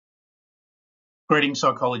Greetings,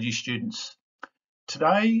 psychology students.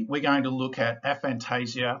 Today we're going to look at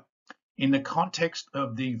aphantasia in the context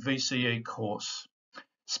of the VCE course,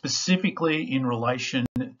 specifically in relation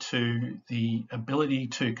to the ability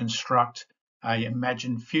to construct an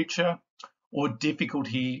imagined future or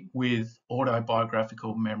difficulty with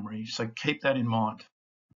autobiographical memory. So keep that in mind.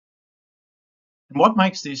 And what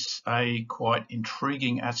makes this a quite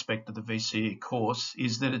intriguing aspect of the VCE course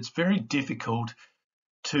is that it's very difficult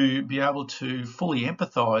to be able to fully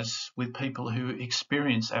empathise with people who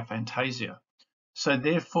experience aphantasia. So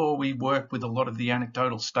therefore we work with a lot of the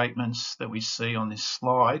anecdotal statements that we see on this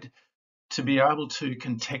slide to be able to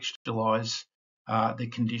contextualise the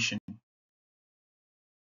condition.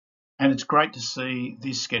 And it's great to see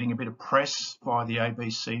this getting a bit of press via the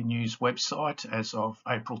ABC News website. As of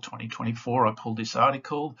April 2024, I pulled this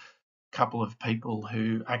article. A couple of people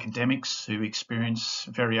academics who experience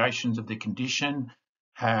variations of the condition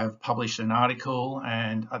have published an article,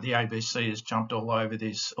 and the ABC has jumped all over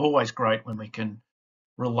this. Always great when we can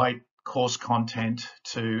relate course content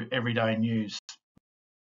to everyday news.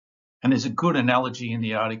 And there's a good analogy in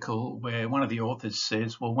the article where one of the authors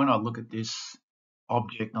says, well, when I look at this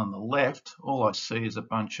object on the left, all I see is a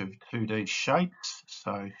bunch of 2D shapes.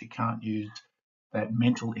 So if you can't use that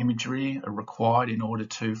mental imagery required in order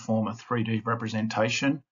to form a 3D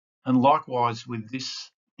representation. And likewise with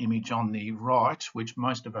this image on the right, which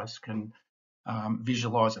most of us can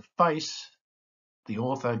visualize a face, the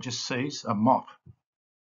author just sees a mop.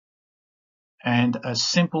 And a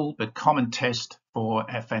simple but common test for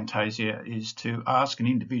aphantasia is to ask an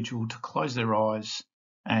individual to close their eyes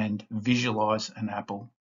and visualize an apple.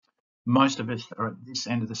 Most of us are at this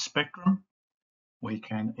end of the spectrum. We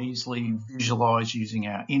can easily visualize using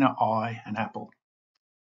our inner eye an apple.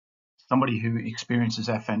 Somebody who experiences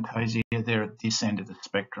aphantasia, they're at this end of the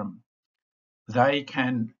spectrum. They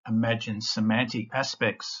can imagine semantic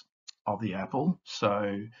aspects of the apple.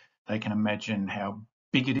 So they can imagine how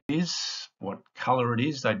big it is, what color it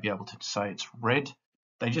is. They'd be able to say it's red.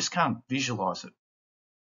 They just can't visualize it.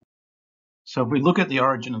 So if we look at the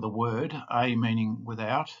origin of the word, a meaning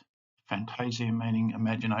without, phantasia meaning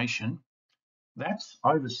imagination, that's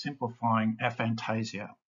oversimplifying aphantasia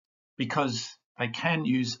because they can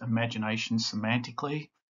use imagination semantically.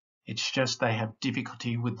 It's just they have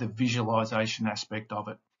difficulty with the visualization aspect of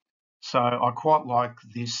it. So I quite like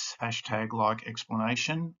this hashtag-like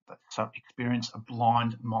explanation, experience a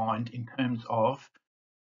blind mind, in terms of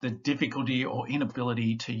the difficulty or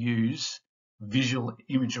inability to use visual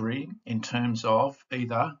imagery in terms of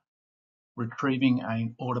either retrieving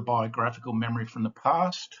an autobiographical memory from the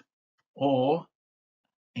past or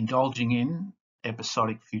indulging in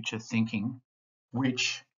episodic future thinking,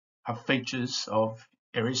 which are features of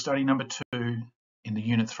area study number 2 in the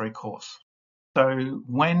Unit 3 course. So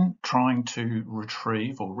when trying to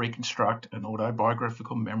retrieve or reconstruct an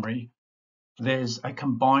autobiographical memory, there's a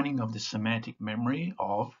combining of the semantic memory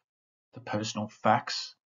of the personal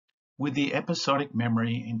facts with the episodic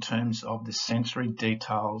memory in terms of the sensory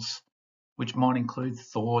details, which might include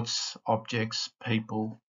thoughts, objects,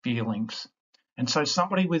 people, feelings. And so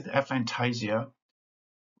somebody with aphantasia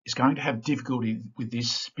is going to have difficulty with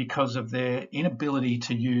this because of their inability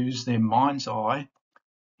to use their mind's eye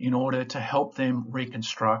in order to help them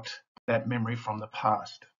reconstruct that memory from the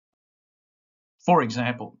past. For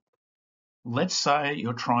example, let's say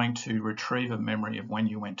you're trying to retrieve a memory of when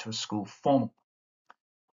you went to a school formal.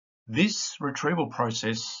 This retrieval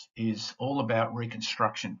process is all about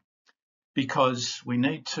reconstruction because we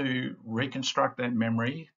need to reconstruct that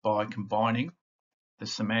memory by combining the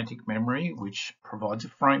semantic memory, which provides a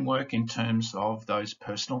framework in terms of those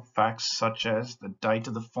personal facts such as the date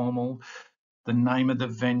of the formal, the name of the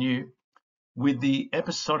venue, with the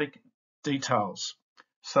episodic details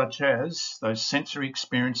such as those sensory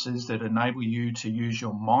experiences that enable you to use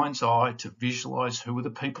your mind's eye to visualize who are the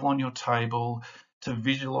people on your table, to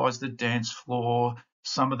visualize the dance floor,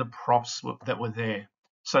 some of the props that were there.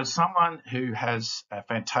 So someone who has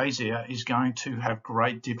aphantasia is going to have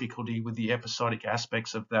great difficulty with the episodic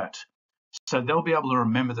aspects of that. So they'll be able to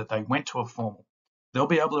remember that they went to a formal. They'll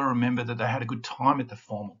be able to remember that they had a good time at the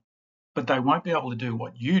formal, but they won't be able to do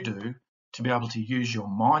what you do to be able to use your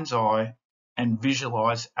mind's eye and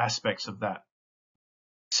visualize aspects of that.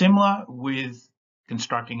 Similar with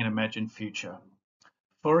constructing an imagined future.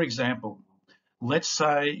 For example, let's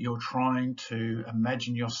say you're trying to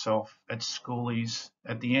imagine yourself at schoolies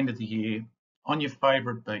at the end of the year on your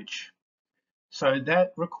favorite beach. So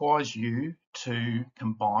that requires you to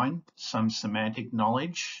combine some semantic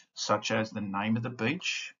knowledge, such as the name of the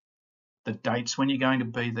beach, the dates when you're going to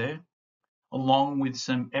be there, along with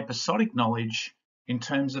some episodic knowledge in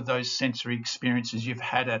terms of those sensory experiences you've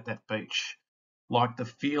had at that beach, like the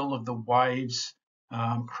feel of the waves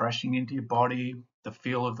crashing into your body, the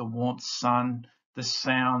feel of the warmth sun, the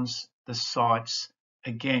sounds, the sights.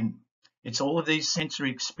 Again, it's all of these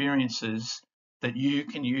sensory experiences that you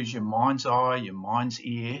can use your mind's eye, your mind's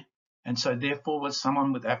ear. And so therefore, with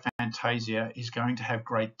someone with aphantasia is going to have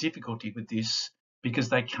great difficulty with this because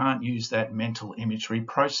they can't use that mental imagery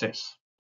process.